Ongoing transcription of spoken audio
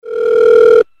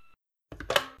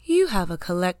have a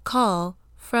collect call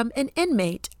from an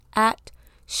inmate at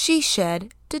She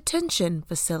Shed Detention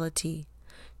Facility.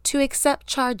 To accept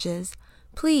charges,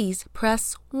 please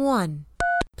press 1.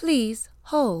 Please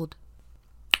hold.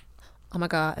 Oh my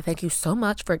God, thank you so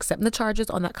much for accepting the charges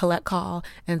on that collect call.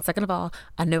 And second of all,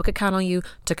 I know I could count on you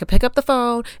to pick up the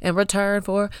phone and return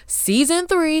for season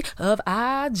 3 of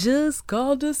I Just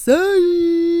Called to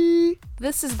Say.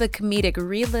 This is the comedic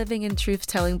reliving and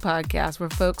truth-telling podcast where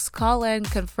folks call in,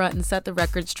 confront, and set the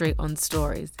record straight on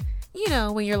stories. You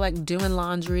know, when you're like doing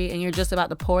laundry and you're just about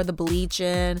to pour the bleach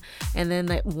in, and then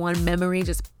that one memory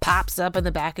just pops up in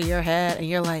the back of your head and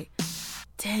you're like,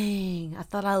 dang, I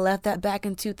thought I left that back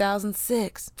in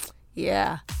 2006.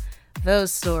 Yeah,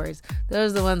 those stories.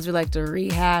 Those are the ones we like to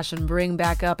rehash and bring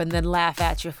back up and then laugh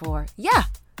at you for. Yeah,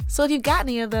 so if you've got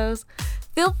any of those,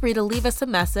 feel free to leave us a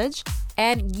message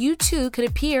and you too could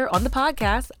appear on the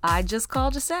podcast I Just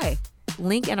Called to Say.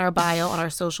 Link in our bio on our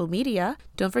social media.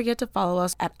 Don't forget to follow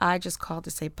us at I Just Called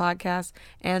to Say Podcast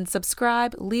and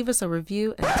subscribe, leave us a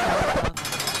review, and tell us.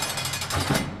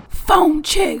 Phone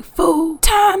check, fool.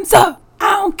 Time's up.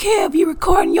 I don't care if you're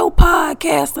recording your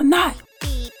podcast or not.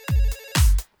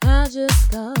 I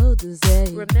just called to say.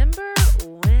 Remember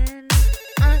when?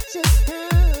 I just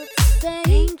called to say.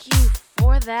 Thank you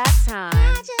for that time.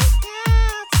 I just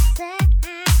called to say.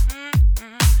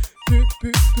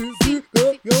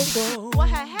 What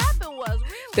had happened was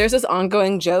really. There's this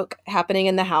ongoing joke happening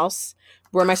in the house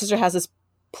where my sister has this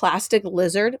plastic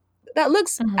lizard that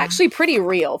looks actually pretty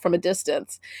real from a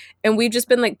distance. And we've just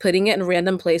been like putting it in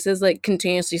random places, like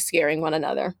continuously scaring one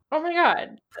another. Oh my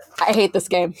God. I hate this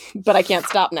game, but I can't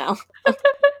stop now.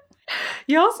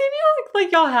 Y'all seem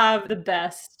like y'all have the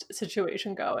best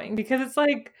situation going because it's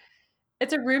like,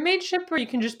 it's a roommate ship where you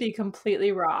can just be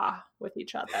completely raw with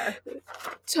each other.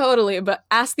 Totally. But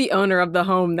ask the owner of the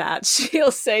home that.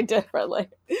 She'll say differently.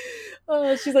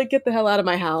 Oh, she's like, get the hell out of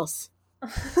my house.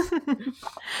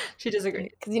 She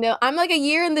disagrees. Because, you know, I'm like a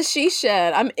year in the she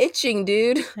shed. I'm itching,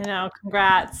 dude. I know.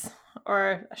 Congrats.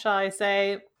 Or shall I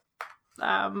say,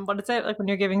 what is it? Like when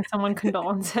you're giving someone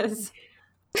condolences.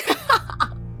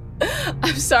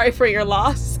 I'm sorry for your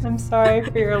loss. I'm sorry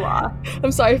for your loss.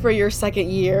 I'm sorry for your second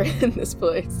year in this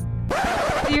place.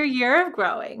 Your year of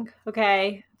growing,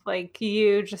 okay? Like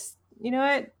you just, you know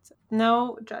what?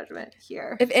 No judgment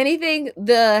here. If anything,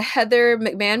 the Heather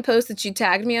McMahon post that she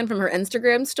tagged me on from her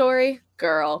Instagram story,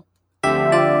 girl.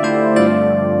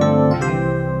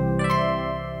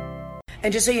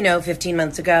 And just so you know, 15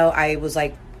 months ago, I was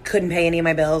like, couldn't pay any of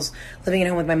my bills, living at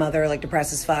home with my mother, like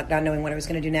depressed as fuck, not knowing what I was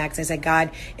going to do next. I said,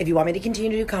 God, if you want me to continue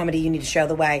to do comedy, you need to show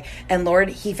the way. And Lord,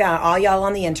 he found all y'all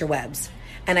on the interwebs.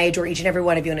 And I adore each and every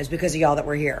one of you, and it's because of y'all that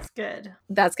we're here. Good.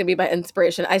 That's going to be my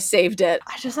inspiration. I saved it.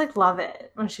 I just like love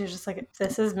it when she was just like,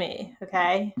 this is me,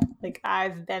 okay? Like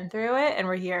I've been through it and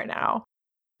we're here now.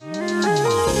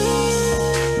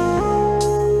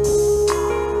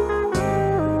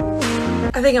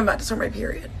 I think I'm about to start my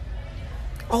period.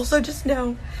 Also, just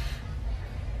know,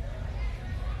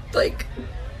 like,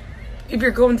 if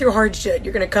you're going through hard shit,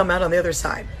 you're going to come out on the other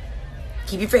side.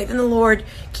 Keep your faith in the Lord,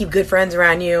 keep good friends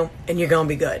around you, and you're going to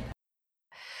be good.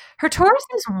 Her Taurus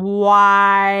is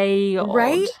wild.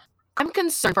 Right? I'm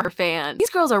concerned for her fans.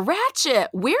 These girls are ratchet.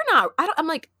 We're not. I'm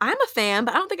a fan,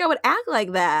 but I don't think I would act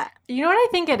like that. You know what I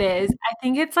think it is? I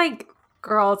think it's like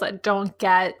girls that don't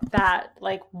get that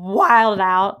like wild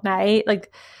out night.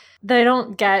 Like they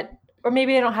don't get, or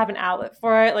maybe they don't have an outlet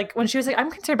for it. Like when she was like,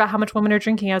 I'm concerned about how much women are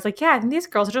drinking. I was like, yeah, I think these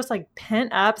girls are just like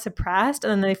pent up, suppressed.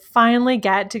 And then they finally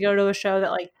get to go to a show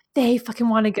that like they fucking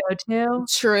want to go to.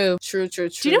 True. Do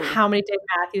you know how many Dave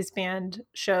Matthews Band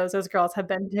shows those girls have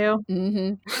been to?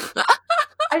 Mm-hmm.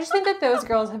 I just think that those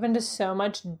girls have been to so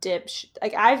much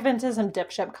like I've been to some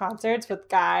dipshit concerts with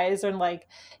guys and like,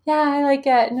 yeah, I like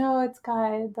it. No, it's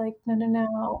good. Like,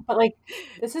 no. But like,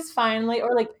 this is finally,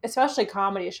 or like, especially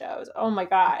comedy shows. Oh my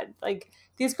God. Like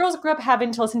these girls grew up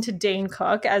having to listen to Dane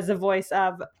Cook as the voice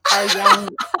of our young,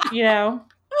 you know.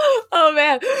 Oh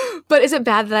man. But is it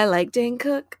bad that I like Dane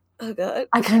Cook? Oh God.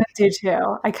 I kind of do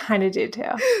too.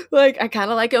 Like, I kind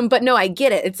of like him, but no, I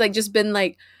get it. It's like just been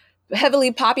like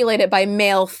heavily populated by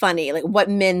male funny, like what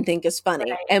men think is funny.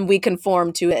 Right. And we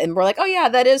conform to it. And we're like, oh yeah,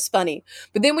 that is funny.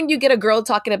 But then when you get a girl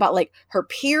talking about like her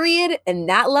period and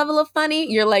that level of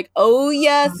funny, you're like, oh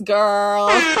yes, girl.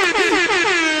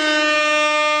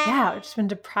 Yeah, I've just been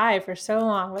deprived for so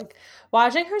long. Like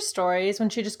watching her stories when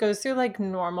she just goes through like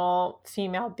normal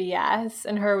female BS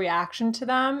and her reaction to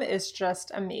them is just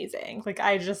amazing. Like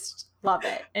I just love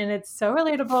it. And it's so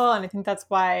relatable. And I think that's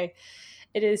why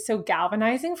it is so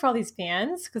galvanizing for all these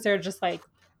fans because they're just like,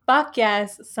 fuck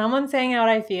yes, someone's saying how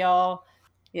I feel.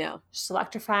 Yeah. Just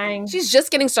electrifying. She's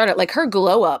just getting started. Like, her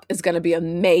glow up is going to be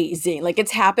amazing. Like,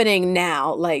 it's happening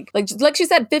now. Like she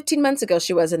said, 15 months ago,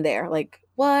 she wasn't there. Like,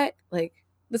 what? Like,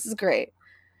 this is great.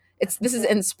 This is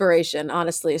inspiration,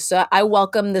 honestly. So I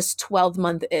welcome this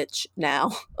 12-month itch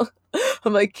now.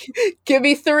 I'm like, give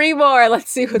me 3 more.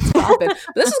 Let's see what's popping.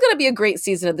 This is going to be a great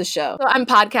season of the show. So I'm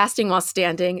podcasting while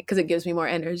standing because it gives me more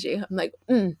energy. I'm like,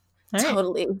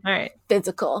 totally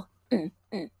physical.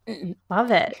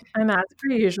 Love it. I'm as per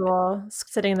usual,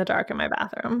 sitting in the dark in my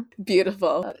bathroom.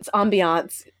 Beautiful. It's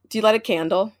ambiance. Do you light a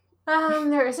candle?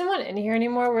 There isn't one in here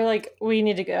anymore. We're like, we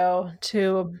need to go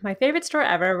to my favorite store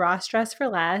ever, Ross Dress for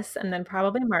Less, and then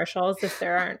probably Marshall's if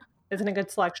there isn't a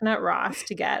good selection at Ross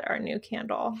to get our new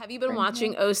candle. Have you been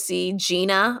watching OC?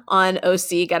 Gina on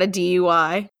OC got a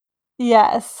DUI.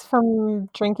 Yes, from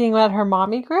drinking at her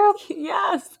mommy group.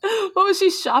 Yes. What was she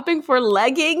shopping for?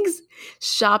 Leggings?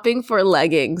 Shopping for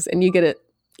leggings, and you get it.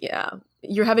 Yeah.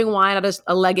 You're having wine at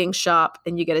a legging shop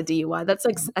and you get a DUI.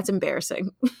 That's embarrassing.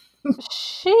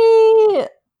 She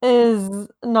is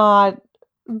not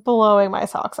blowing my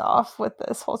socks off with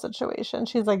this whole situation.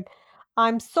 She's like,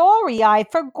 I'm sorry, I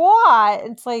forgot.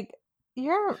 It's like,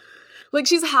 you're like,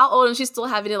 she's how old and she's still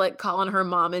having to like call on her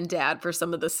mom and dad for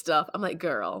some of this stuff. I'm like,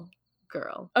 girl.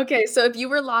 Okay, so if you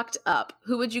were locked up,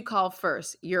 who would you call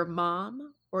first? Your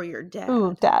mom or your dad?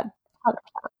 Ooh, dad. 100%.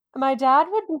 My dad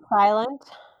would be silent.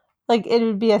 Like, it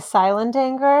would be a silent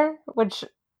anger, which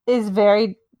is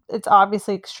it's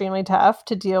obviously extremely tough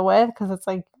to deal with because it's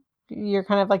like you're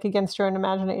kind of like against your own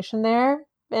imagination there.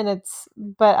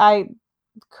 But I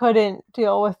couldn't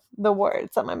deal with the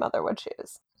words that my mother would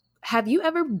choose. Have you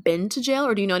ever been to jail,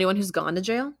 or do you know anyone who's gone to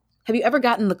jail? Have you ever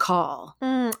gotten the call?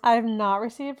 I've not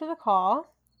received the call.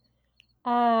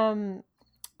 The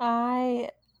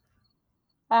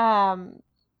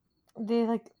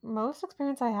like most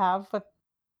experience I have with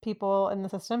people in the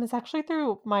system is actually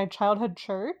through my childhood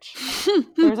church.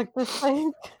 There's like this like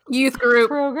youth group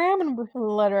program, and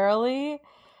literally,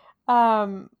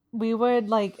 we would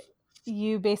like,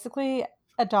 you basically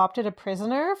adopted a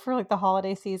prisoner for like the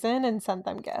holiday season and sent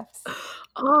them gifts.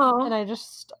 Oh, and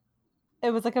it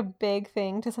was like a big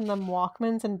thing to send them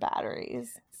Walkmans and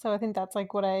batteries. So I think that's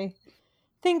like what I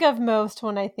think of most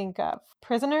when I think of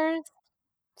prisoners.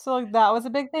 So like that was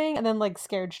a big thing. And then like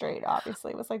Scared Straight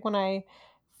obviously was like when I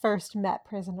first met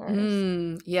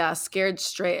prisoners. Yeah, Scared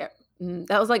Straight.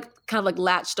 That was like kind of like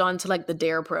latched on to like the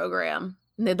DARE program.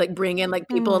 And they'd like bring in like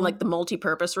people in like the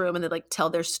multi-purpose room and they'd like tell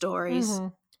their stories.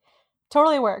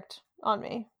 Totally worked on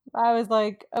me. I was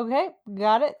like, okay,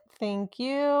 got it. Thank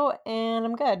you. And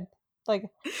I'm good. Like,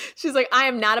 she's like, I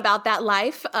am not about that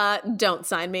life. Don't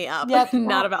sign me up. Yep,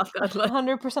 not about that life.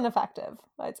 100% effective,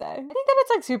 I'd say. I think that it's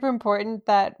like super important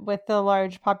that with the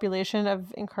large population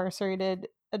of incarcerated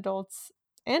adults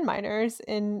and minors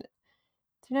in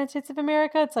the United States of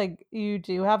America, it's like you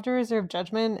do have to reserve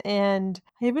judgment. And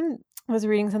I even was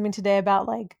reading something today about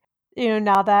like,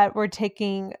 now that we're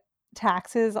taking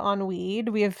taxes on weed,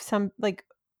 we have some like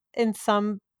in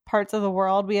some parts of the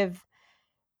world, we have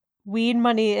weed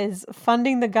money is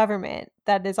funding the government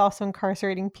that is also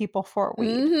incarcerating people for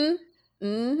weed.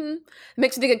 It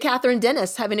makes me think of Catherine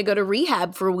Dennis having to go to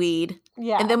rehab for weed.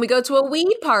 Yeah. And then we go to a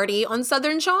weed party on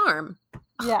Southern Charm.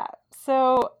 Yeah.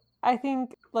 So I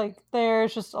think like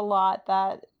there's just a lot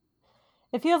that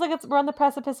it feels like we're on the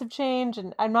precipice of change,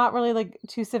 and I'm not really like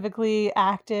too civically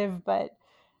active, but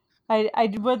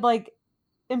I would like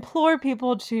implore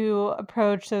people to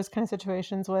approach those kind of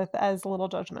situations with as little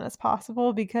judgment as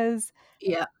possible, because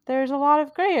there's a lot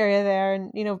of gray area there,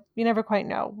 and you never quite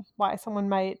know why someone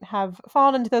might have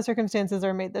fallen into those circumstances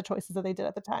or made the choices that they did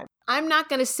at the time. I'm not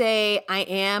going to say I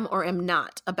am or am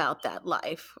not about that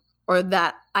life, or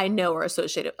that I know are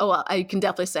associated. Oh, well, I can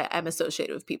definitely say I'm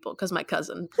associated with people because my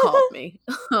cousin called me.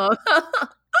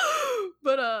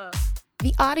 But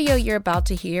the audio you're about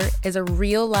to hear is a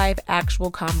real-life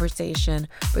actual conversation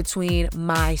between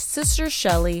my sister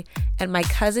Shelly and my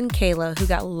cousin Kayla, who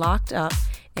got locked up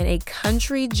in a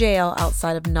country jail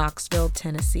outside of Knoxville,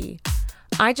 Tennessee.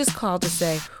 I just called to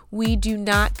say we do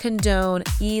not condone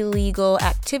illegal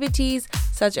activities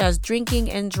such as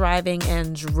drinking and driving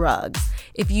and drugs.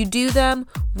 If you do them,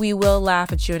 we will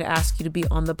laugh at you and ask you to be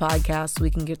on the podcast so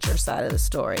we can get your side of the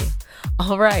story.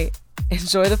 All right,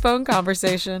 enjoy the phone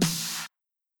conversation.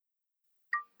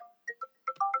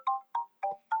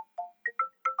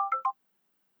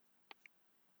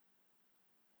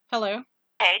 Hello.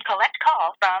 Hey, collect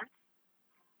call from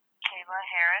Kayla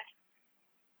Harris,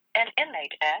 an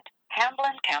inmate at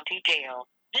Hamblin County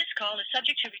Jail. This call is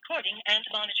subject to recording and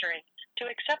monitoring. To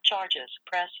accept charges,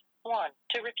 press 1.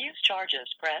 To refuse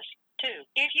charges, press 2.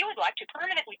 If you would like to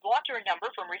permanently block your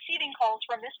number from receiving calls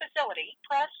from this facility,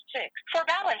 press 6. For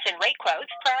balance and rate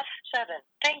quotes, press 7.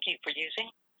 Thank you for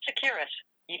using Securus.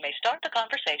 You may start the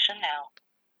conversation now.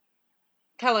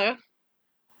 Hello.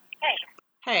 Hey,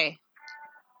 Hey.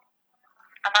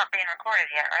 I'm not being recorded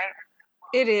yet, right?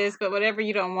 It is, but whatever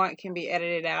you don't want can be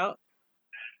edited out.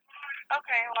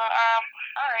 Okay, well,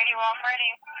 alrighty, well, I'm ready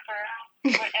for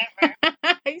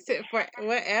whatever. He said for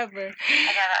whatever.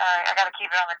 I gotta keep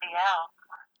it on the DL.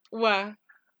 Why?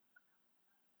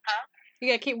 Huh? You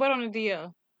gotta keep what on the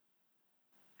DL?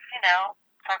 You know,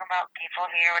 talking about people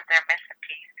here with their missing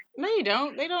teeth. No, you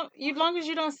don't. They don't. As long as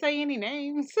you don't say any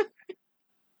names.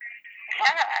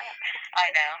 I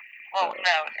know. Well,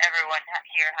 no, everyone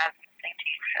here has missing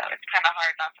teeth, so it's kind of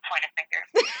hard not to point a finger.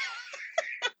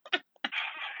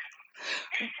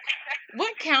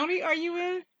 What county are you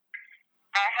in?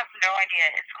 I have no idea.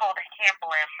 It's called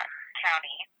Hamblin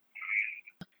County.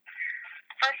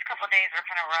 First couple of days were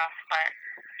kind of rough, but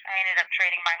I ended up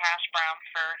trading my hash browns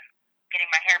for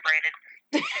getting my hair braided.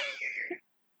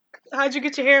 How'd you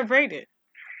get your hair braided?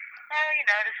 Well, you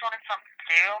know, just wanted something to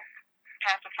do.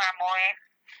 Pass the time away.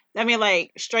 I mean,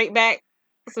 like, straight back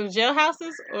some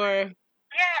jailhouses, or?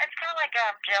 Yeah, it's kind of like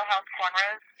jailhouse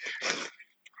cornrows.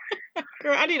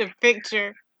 Girl, I need a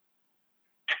picture.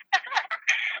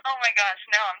 Oh my gosh,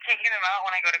 no, I'm taking them out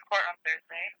when I go to court on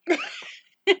Thursday.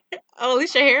 Oh, at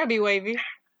least your hair will be wavy. I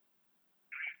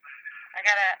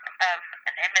got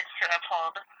an image to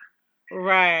uphold.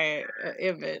 Right, an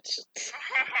image.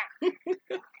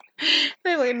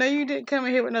 They're like, no, you didn't come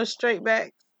in here with no straight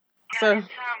back. Yeah, So,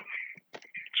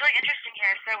 it's really interesting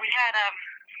here. So we had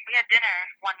dinner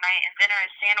one night, and dinner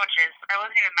is sandwiches. I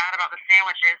wasn't even mad about the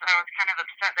sandwiches. I was kind of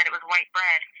upset that it was white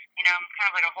bread. You know, I'm kind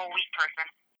of like a whole wheat person.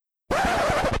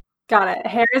 Got it.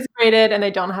 Hair is braided and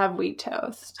they don't have wheat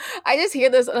toast. I just hear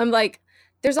this and I'm like,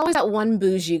 there's always that one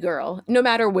bougie girl, no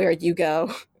matter where you go.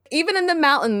 Even in the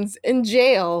mountains, in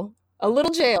jail, a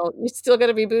little jail, you're still going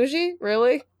to be bougie?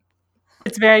 Really?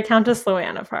 It's very Countess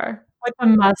Luann of her. With the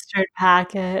mustard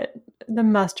packet. The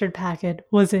mustard packet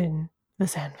was in the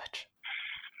sandwich.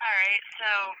 All right, so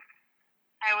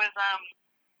I was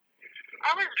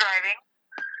driving.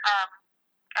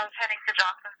 I was heading to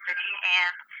Johnson City,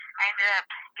 and I ended up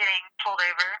getting pulled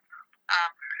over.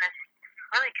 In this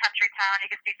really country town.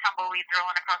 You can see tumbleweeds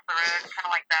rolling across the road, kind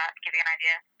of like that, to give you an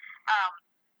idea.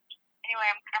 Anyway,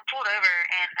 I'm pulled over,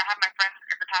 and I have my friend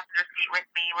in the passenger seat with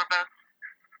me. We're both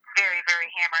very,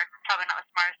 very hammered. Probably not the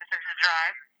smartest decision to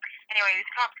drive. Anyway,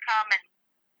 these cops come, and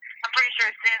I'm pretty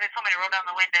sure as soon as they told me to roll down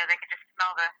the window, they could just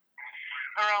smell the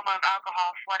aroma of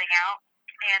alcohol flooding out.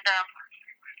 And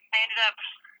they ended up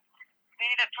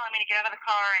telling me to get out of the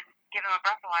car and give them a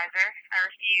breathalyzer. I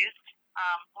refused.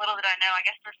 Little did I know, I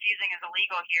guess refusing is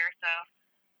illegal here, so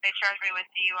they charged me with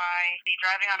DUI,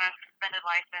 driving on a suspended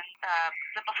license,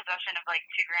 simple possession of like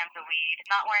 2 grams of weed,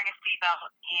 not wearing a seatbelt,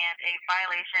 and a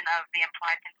violation of the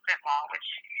implied consent law, which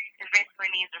basically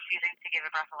means refusing to give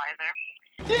a breathalyzer.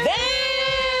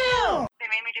 Damn! They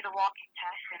made me do the walking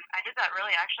test, and I did that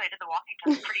really, actually, I did the walking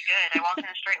test pretty good. I walked in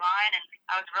a straight line, and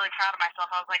I was really proud of myself.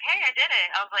 I was like, hey, I did it.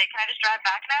 I was like, can I just drive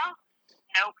back now?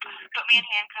 Nope. Put me in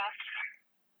handcuffs.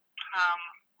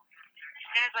 As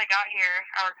soon as I got here,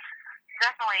 I was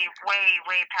definitely way,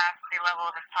 way past the level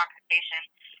of intoxication.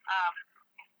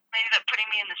 They ended up putting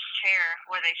me in this chair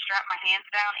where they strapped my hands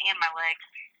down and my legs.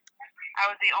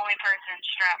 I was the only person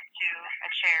strapped to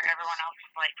a chair. Everyone else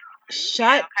was like,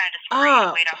 shut kind of just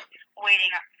up.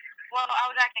 waiting up. Well, I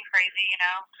was acting crazy, you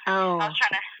know. Oh. I was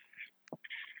trying to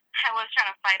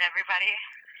fight everybody.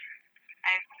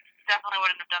 I definitely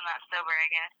wouldn't have done that sober, I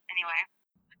guess. Anyway.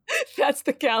 That's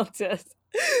the Countess.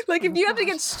 Like, if you have to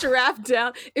get strapped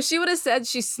down, if she would have said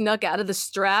she snuck out of the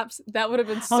straps, that would have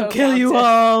been so I'll kill Countess. you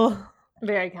all.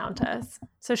 Very Countess.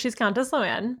 So she's Countess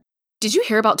Luann. Did you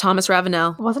hear about Thomas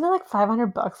Ravenel? Wasn't it like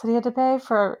 $500 that he had to pay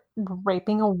for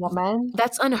raping a woman?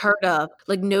 That's unheard of.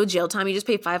 Like, no jail time. You just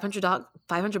pay $500.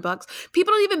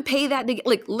 People don't even pay that.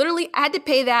 Literally, I had to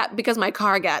pay that because my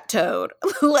car got towed.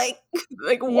 like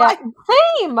what? Yeah,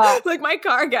 same. Like, my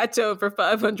car got towed for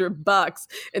 $500,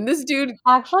 and this dude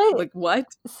Actually, like what?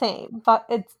 Same, but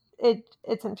it's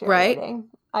infuriating.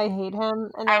 Right? I hate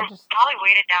him, and I probably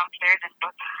waited downstairs and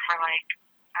booked for like,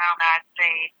 I don't know, I'd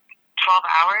say 12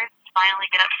 hours. Finally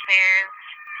get upstairs,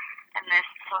 and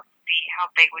let's see, how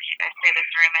big would you guys say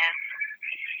this room is?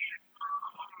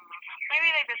 Maybe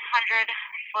like this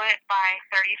 100-foot by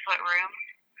 30-foot room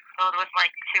filled with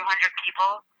like 200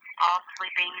 people all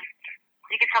sleeping.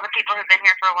 You can tell the people who've been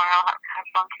here for a while have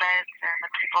bunk beds, and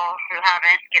the people who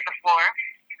haven't get the floor.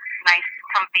 Nice,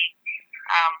 comfy,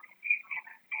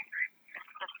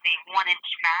 let's see, 1-inch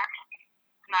mat.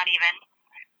 not even.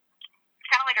 It's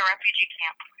kind of like a refugee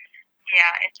camp.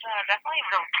 Yeah, it's definitely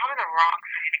probably the wrong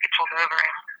city to get pulled over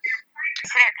in. I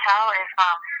couldn't tell if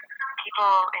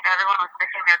if everyone was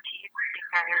missing their teeth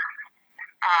because,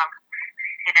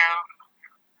 you know,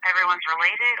 everyone's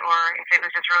related, or if it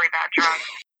was just really bad drugs.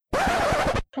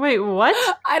 Wait, what?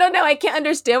 I don't know. I can't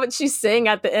understand what she's saying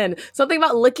at the end. Something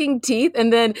about licking teeth,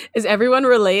 and then is everyone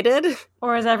related?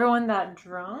 Or is everyone that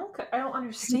drunk? I don't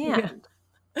understand.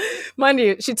 Mind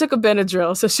you, she took a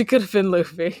Benadryl, so she could have been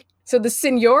Luffy. So the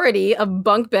seniority of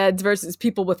bunk beds versus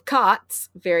people with cots,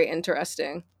 very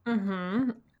interesting.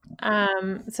 Mm-hmm.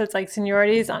 So it's like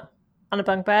seniorities on a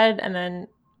bunk bed, and then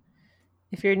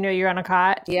if you're new, you're on a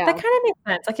cot. Yeah. That kind of makes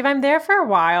sense. Like if I'm there for a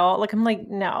while, like I'm like,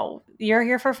 no, you're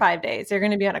here for 5 days. You're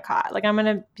going to be on a cot. Like I'm going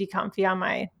to be comfy on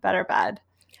my better bed.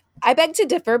 I beg to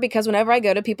differ because whenever I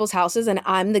go to people's houses and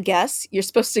I'm the guest, you're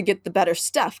supposed to get the better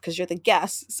stuff because you're the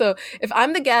guest. So if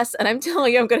I'm the guest and I'm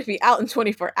telling you I'm going to be out in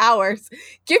 24 hours,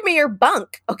 give me your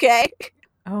bunk, okay?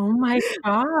 Oh my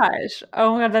gosh.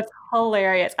 Oh my God, that's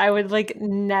hilarious. I would like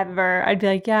never, I'd be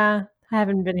like, yeah, I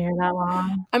haven't been here that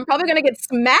long. I'm probably going to get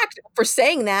smacked for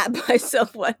saying that by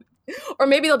someone. Or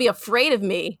maybe they'll be afraid of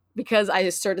me because I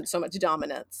asserted so much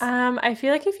dominance. I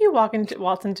feel like if you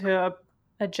waltz into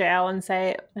a jail and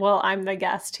say, well, I'm the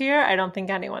guest here, I don't think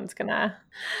anyone's gonna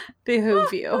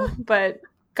behoove you. But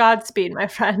Godspeed, my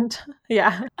friend.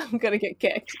 Yeah. I'm going to get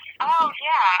kicked. Oh,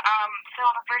 yeah. So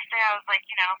on the first day, I was like,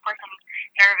 of course I'm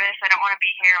nervous. I don't want to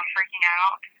be here. I'm freaking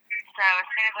out. So as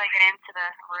soon as I get into the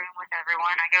room with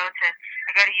everyone, I go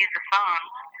to use the phone.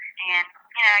 And,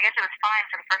 I guess it was fine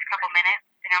for the first couple minutes.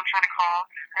 I'm trying to call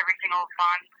every single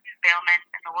bond bailman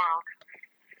in the world.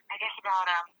 I guess about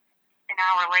an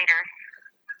hour later,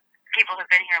 people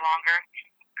who've been here longer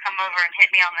come over and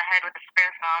hit me on the head with a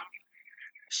spare phone.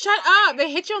 Shut up!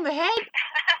 They hit you on the head?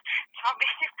 tell me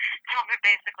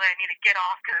basically I need to get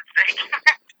off because it's sick.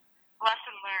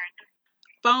 Lesson learned.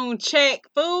 Phone check,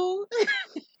 fool.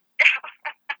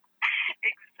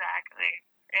 Exactly.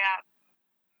 Yeah.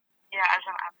 Yeah, as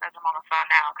I'm on the phone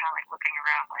now, I'm kind of like looking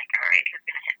around like, all right, who's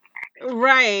going to hit me next?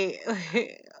 Right.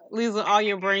 Losing all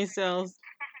your brain cells.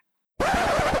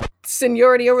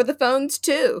 Seniority over the phones,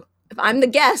 too. If I'm the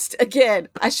guest, again,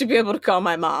 I should be able to call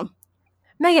my mom.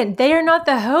 Megan, they are not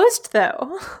the host,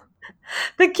 though.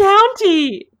 The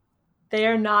county. They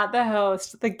are not the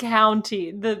host. The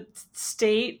county. The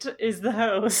state is the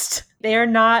host. They are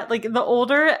not, like, the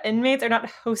older inmates are not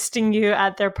hosting you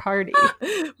at their party.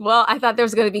 Well, I thought there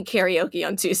was going to be karaoke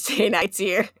on Tuesday nights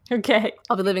here. Okay.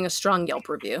 I'll be leaving a strong Yelp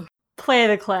review. Play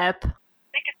the clip. I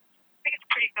think it's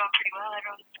going pretty well.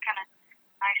 Everyone's kind of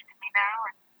nice to me now.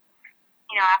 And,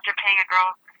 after paying a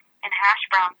girl in hash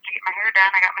browns to get my hair done,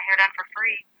 I got my hair done for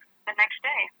free the next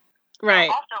day.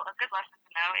 Right. Also, a good lesson to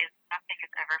know is nothing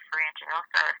is ever free in jail.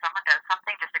 So if someone does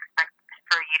something, just expect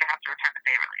for you to have to return the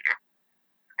favor later.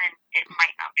 And it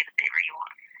might not be the favor you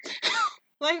want.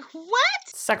 Like, what?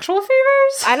 Sexual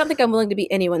favors? I don't think I'm willing to be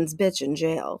anyone's bitch in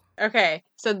jail. Okay,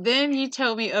 so then you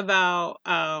told me about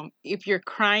if you're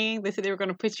crying, they said they were going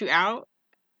to put you out.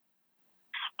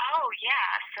 Oh,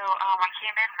 yeah. So I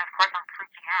came in, and of course I'm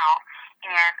freaking out.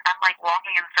 And I'm, like,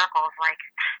 walking in circles, like,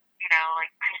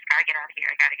 I just got to get out of here.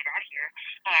 I got to get out of here.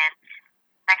 And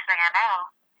next thing I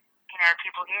know,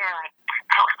 people here are like,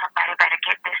 oh, somebody better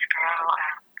get this girl.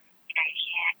 You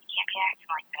can't be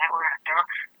acting like that. We're going to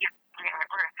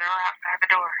throw her outside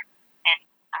the door. And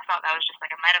I thought that was just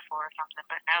like a metaphor or something,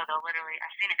 but no, they'll literally,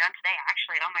 I've seen it done today,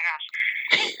 actually. Oh my gosh.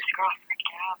 This girl's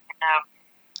freaking out. And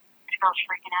this girl's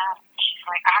freaking out. She's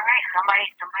like, all right,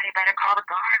 somebody better call the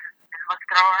guard and let's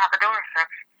throw her out the door. So as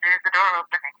soon as the door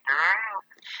opens, they throw her out.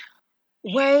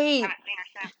 Wait. I haven't seen her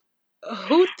since.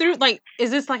 Who threw, like, is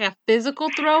this like a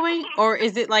physical throwing, or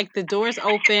is it like the door's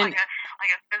open?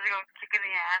 like a physical kick in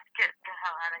the ass, get the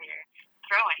hell out of here.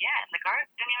 Throwing, yeah, and the guards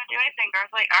didn't even do anything. The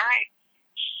guard's like, all right.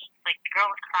 Like, the girl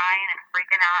was crying and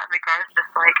freaking out, and the guard's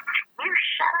just like, you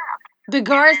shut up. The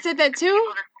guard said that too?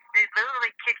 They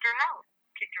literally kicked her out.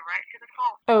 Kicked her right to the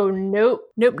phone. Oh,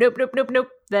 nope.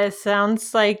 This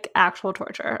sounds like actual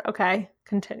torture. Okay,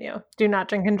 continue. Do not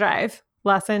drink and drive.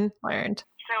 Lesson learned.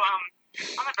 So,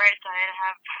 on the bright side, I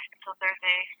have until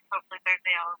Thursday. Hopefully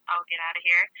Thursday I'll get out of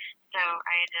here. So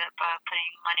I ended up putting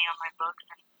money on my books,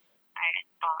 and I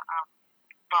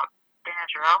bought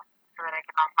Benadryl so that I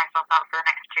can knock myself out for the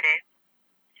next 2 days.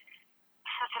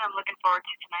 That's what I'm looking forward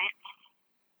to tonight.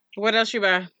 What else you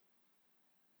buy?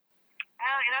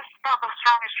 Well, that's about the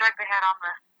strongest drug they had on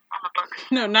the books.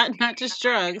 No, not just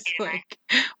drugs. Like,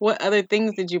 what other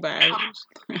things did you buy? I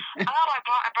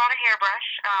bought a hairbrush.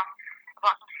 I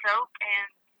bought some soap and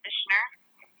conditioner,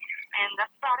 and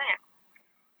that's about it.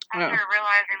 After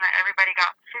realizing that everybody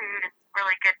got food and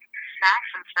really good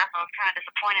snacks and stuff, I was kind of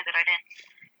disappointed that I didn't,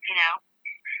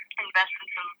 invest in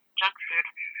some junk food.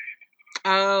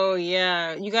 Oh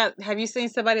yeah. Have you seen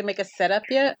somebody make a setup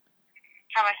yet?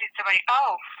 Have I seen somebody?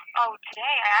 Oh,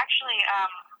 today I actually,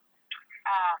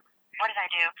 what did I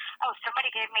do? Oh,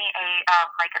 somebody gave me a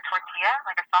tortilla,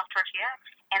 like a soft tortilla,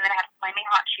 and then it had flaming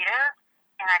hot Cheetos,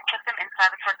 and I put them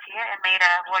inside the tortilla and made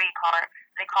a, what do you call it?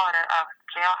 They call it a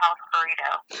jailhouse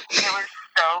burrito. It was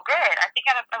so good. I think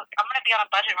I'm going to be on a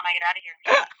budget when I get out of here and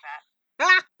eat that.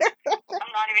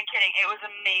 I'm not even kidding. It was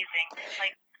amazing.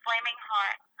 Like, flaming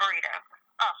hot burrito.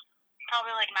 Oh,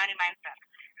 probably like 99 cents.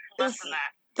 Less than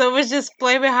that. So it was just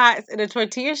flaming hot in a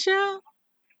tortilla shell?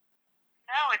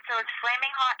 No, it's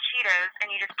flaming hot Cheetos,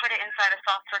 and you just put it inside a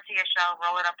soft tortilla shell,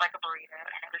 roll it up like a burrito,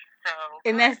 and it was so good.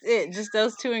 And that's it, just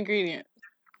those two ingredients.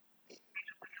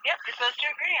 Yep, just those two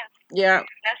ingredients. Yeah.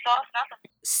 No sauce, nothing.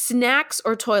 Snacks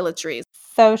or toiletries?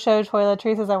 Social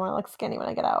toiletries says I want to look skinny when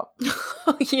I get out.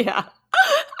 Yeah.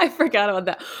 I forgot about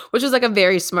that, which was like a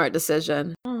very smart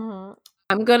decision. Mm-hmm.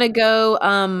 I'm going to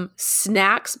go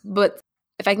snacks, but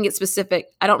if I can get specific,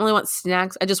 I don't really want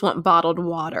snacks. I just want bottled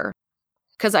water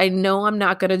because I know I'm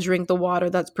not going to drink the water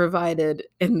that's provided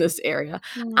in this area.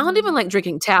 I don't even like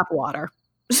drinking tap water.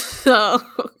 So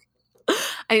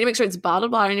I need to make sure it's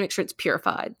bottled water. I need to make sure it's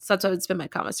purified. So that's what I would spend my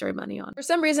commissary money on. For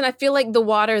some reason, I feel like the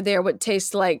water there would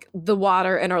taste like the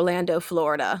water in Orlando,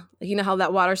 Florida. You know how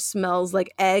that water smells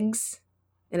like eggs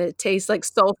and it tastes like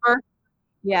sulfur?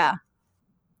 Yeah.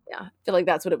 Yeah. I feel like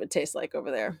that's what it would taste like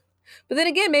over there. But then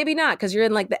again, maybe not because you're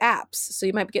in like the apps. So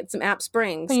you might get some app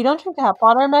springs. But you don't drink tap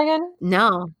water, Megan?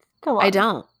 No, Go on. I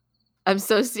don't. I'm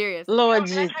so serious. Lord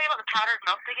Did I tell you about the powdered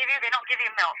milk they give you? They don't give you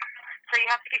milk. So you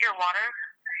have to get your water.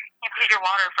 You have to get your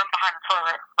water from behind the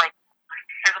toilet. Like,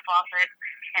 there's a faucet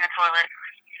in a toilet.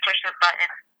 Push the button,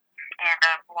 and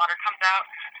water comes out.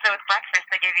 So with breakfast,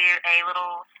 they give you a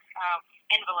little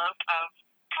envelope of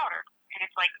powder. And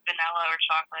it's like vanilla or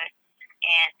chocolate.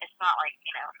 And it's not like,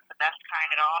 the best kind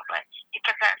at all. But you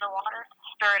put that in the water,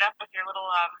 stir it up with your little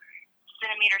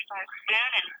centimeter-sized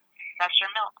spoon, and that's your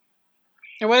milk.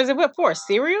 And what is it what for?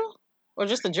 Cereal? Or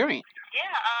just a drink?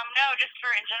 Yeah, no, just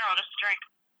for, in general, just a drink.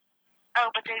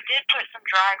 Oh, but they did put some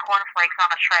dry cornflakes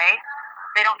on a tray.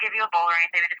 They don't give you a bowl or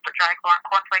anything. They just put dry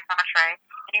cornflakes on a tray.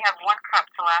 And you have 1 cup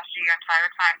to last you your entire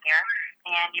time here.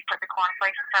 And you put the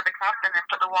cornflakes inside the cup and then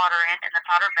put the water in and the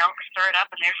powdered milk, stir it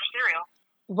up, and there's your cereal.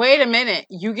 Wait a minute.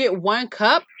 You get 1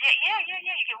 cup? Yeah. You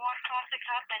get 1 plastic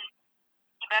cup, and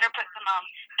you better put some,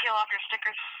 peel off your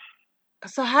stickers.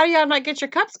 So how do y'all not get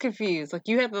your cups confused? Like,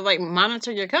 you have to,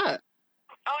 monitor your cup.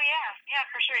 Oh, yeah,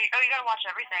 for sure. You gotta watch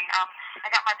everything. I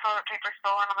got my toilet paper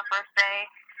stolen on the first day,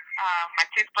 my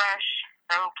toothbrush,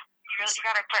 soap. You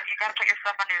gotta put your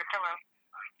stuff under your pillow.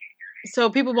 So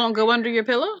people won't go under your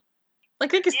pillow?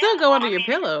 Like, they can still go under your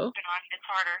pillow. It's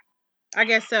harder. I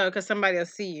guess so, because somebody will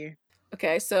see you.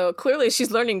 Okay, so clearly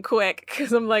she's learning quick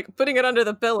because I'm like putting it under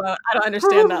the pillow. I don't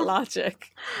understand that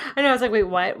logic. I know. I was like, wait,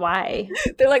 what? Why?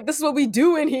 They're like, this is what we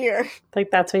do in here.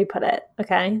 Like, that's where you put it.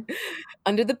 Okay.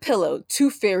 Under the pillow. Too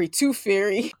fairy.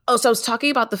 Oh, so I was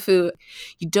talking about the food.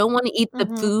 You don't want to eat the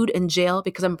food in jail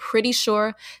because I'm pretty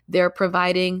sure they're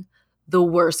providing the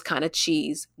worst kind of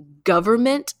cheese.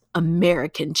 Government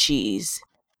American cheese.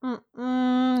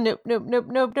 Nope.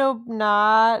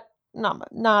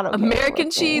 Not okay. American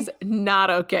cheese, not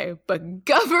okay. But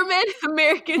government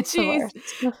American cheese,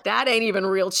 that ain't even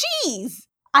real cheese.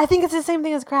 I think it's the same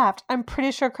thing as Kraft. I'm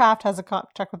pretty sure Kraft has a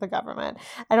contract with the government.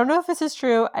 I don't know if this is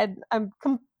true. I'm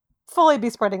fully be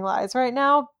spreading lies right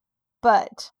now,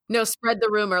 but no, spread the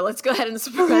rumor. Let's go ahead and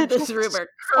spread this rumor.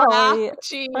 Kraft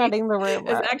cheese spreading the rumor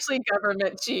is actually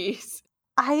government cheese.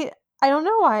 I don't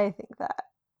know why I think that,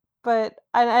 but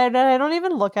I don't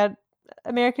even look at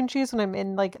American cheese when I'm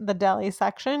in the deli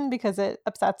section because it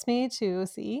upsets me to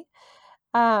see.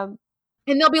 And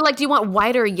they'll be like, "Do you want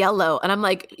white or yellow?" And I'm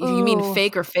like, "You mean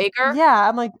fake or faker?" Yeah,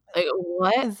 I'm like,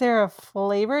 what? Is there a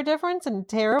flavor difference in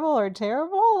terrible or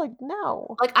terrible? Like,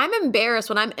 no. Like, I'm embarrassed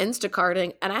when I'm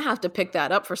Instacarting and I have to pick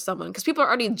that up for someone because people are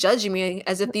already judging me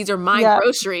as if these are my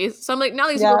groceries. So I'm like, now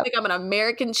these people think I'm an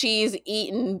American cheese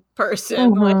eating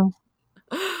person. Like,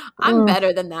 I'm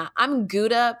better than that. I'm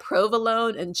Gouda,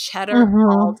 provolone, and cheddar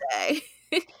all day.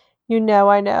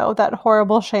 I know that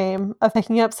horrible shame of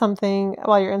picking up something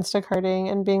while you're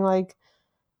Instacarting and being like,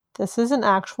 this is an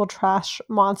actual trash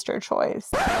monster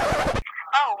choice.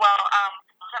 Oh, well,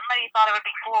 somebody thought it would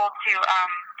be cool to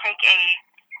take a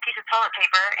piece of toilet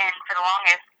paper, and for the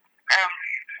longest,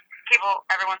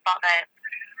 everyone thought that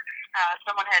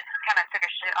someone had kind of took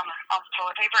a shit on the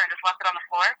toilet paper and just left it on the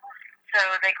floor. So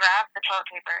they grabbed the toilet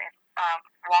paper and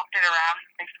walked it around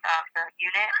the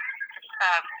unit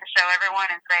to show everyone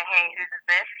and say, hey, whose is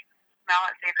this? Smell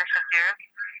it, see if there's yours.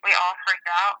 We all freaked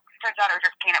out. Turns out it was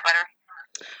just peanut butter.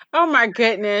 Oh my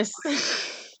goodness.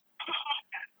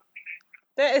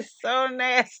 That is so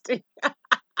nasty.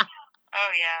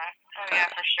 Oh yeah,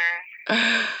 for sure.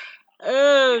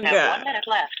 Oh We have God. 1 minute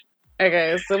left.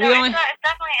 Okay, so we So only. it's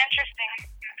definitely interesting,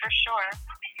 for sure, to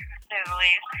say the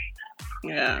least.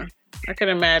 Yeah, I could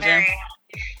imagine. Very,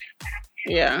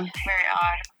 Yeah, very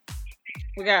odd.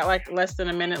 we got like less than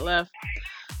a minute left.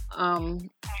 I've heard.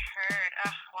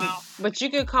 Well, But you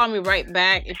could call me right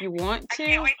back if you want I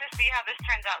can't to. wait to see how this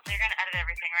turns out. So you're gonna edit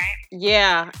everything, right?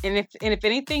 Yeah, and if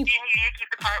anything, You need to keep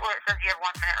the part where it says you have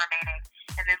 1 minute remaining,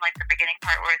 and then like the beginning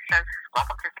part where it says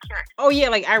 "Welcome to security." oh yeah,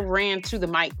 like I ran to the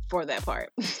mic for that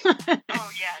part. Oh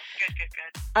yes, good.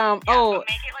 Yeah, Oh but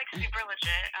make it like super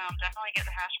legit. Definitely get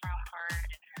the hash brown part.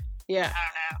 yeah. I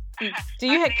don't know. Do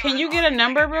you can you get a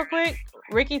number real quick?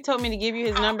 Ricky told me to give you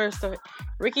his number. So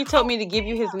Ricky told me to give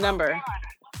you his number.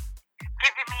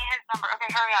 Give me his number. Okay,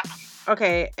 hurry up.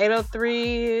 Okay,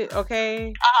 803.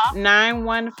 Okay,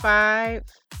 915-5336.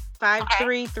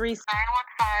 915-53.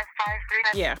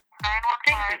 Yeah. 915-53.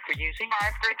 Thank you for using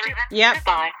 533. Yep.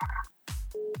 Goodbye.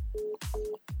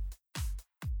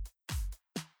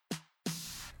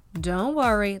 Don't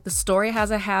worry, the story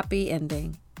has a happy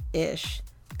ending-ish.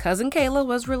 Cousin Kayla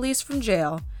was released from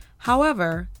jail.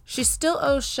 However, she still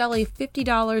owes Shelly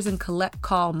 $50 in collect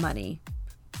call money.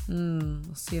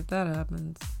 We'll see if that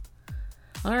happens.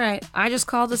 All right, I just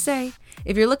called to say,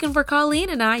 if you're looking for Colleen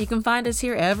and I, you can find us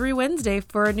here every Wednesday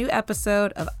for a new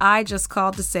episode of I Just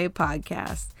Called to Say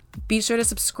podcast. Be sure to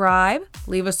subscribe,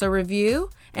 leave us a review,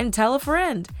 and tell a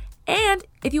friend. And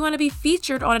if you want to be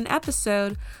featured on an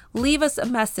episode, leave us a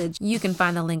message. You can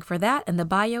find the link for that in the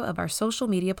bio of our social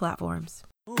media platforms.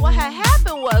 What had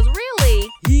happened was really.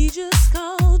 He just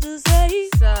called to say.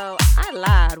 So I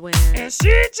lied when. And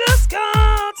she just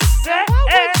called to say. Why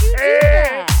would you do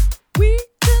that? We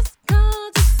just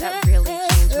called to say. That really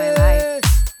changed my life.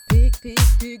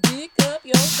 Pick up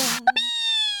your phone.